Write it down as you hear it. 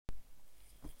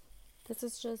This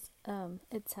is just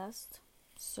a test.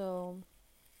 So,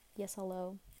 yes,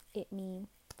 hello, it me.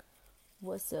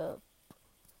 What's up?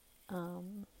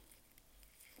 Um,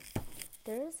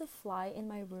 there is a fly in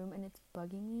my room and it's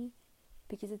bugging me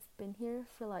because it's been here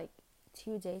for like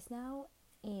 2 days now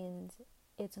and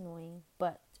it's annoying.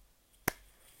 But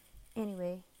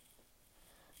anyway,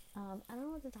 I don't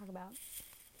know what to talk about.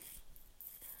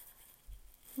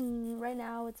 Right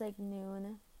now it's like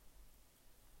noon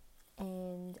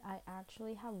and I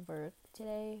actually have work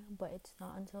today, but it's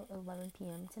not until 11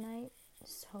 p.m. tonight.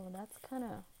 So that's kind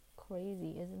of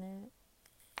crazy, isn't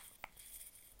it?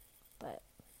 But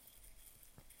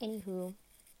anywho,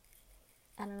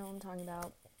 I don't know what I'm talking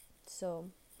about. So,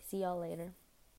 see y'all later.